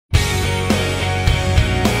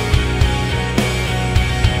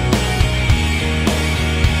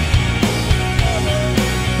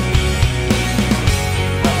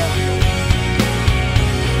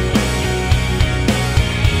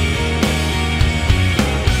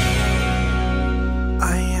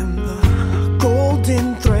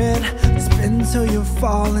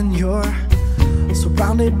waterfall and you're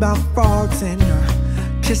surrounded by frogs and you're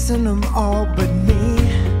kissing them all but me.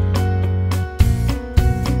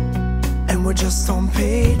 And we're just on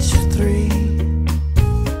page 3.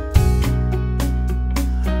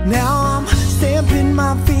 Now I'm stamping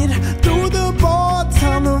my feet through the boards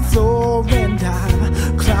on the floor, and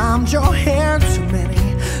I've climbed your hair too many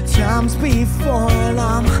times before, and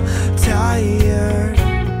I'm tired,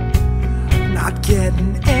 not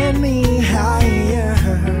getting any higher.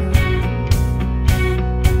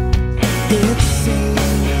 It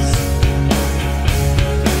seems,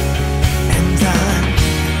 and I'm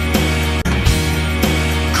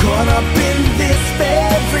caught up in this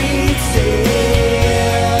fairy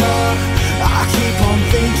tale. I keep on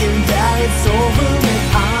thinking that it's over, and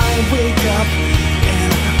I wake up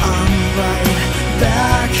and I'm right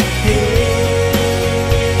back here.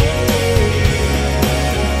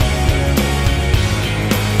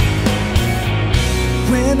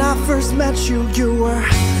 When I first met you, you were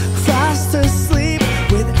fast asleep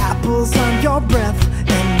with apples on your breath,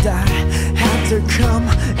 and I had to come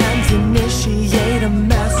and initiate a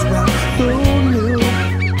mess. Well, who knew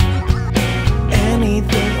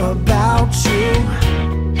anything about you?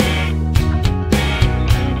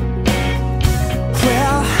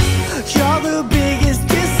 Well, you're the biggest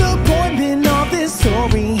disappointment of this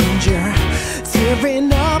story, and you're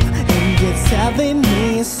tearing up and you're telling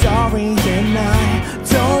me sorry, and I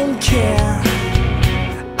don't care.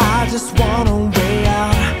 I just wanna way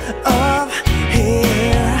out of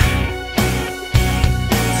here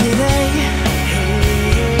today.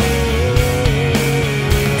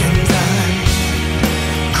 And I'm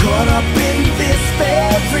caught up in this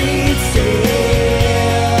fairy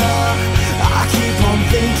tale. I keep on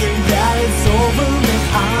thinking that it's over, and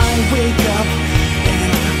I wake up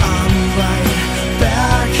and I'm right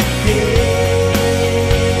back here.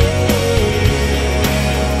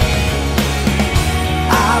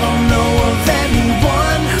 I don't know of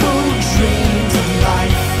anyone who dreams of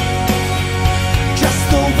life just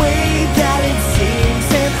the way that it seems,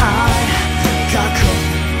 and I got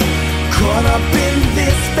caught up in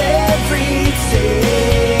this fairy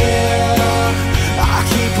tale. I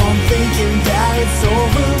keep on thinking that it's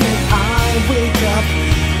over, and I wake up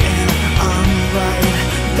and I'm right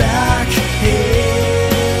back here.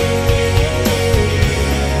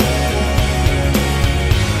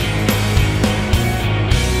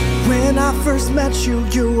 When I first met you,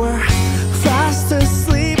 you were fast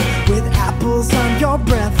asleep with apples on your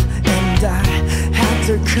breath, and I had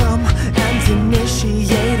to come and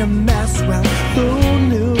initiate a mess. Well, who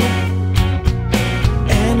knew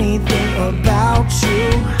anything about you?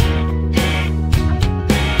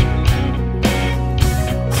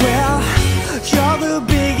 Well, you're the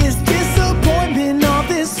biggest disappointment of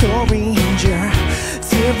this story, and you're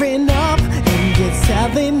tearing up and you're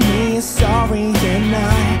telling me sorry, and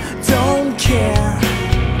I don't care.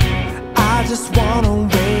 I just wanna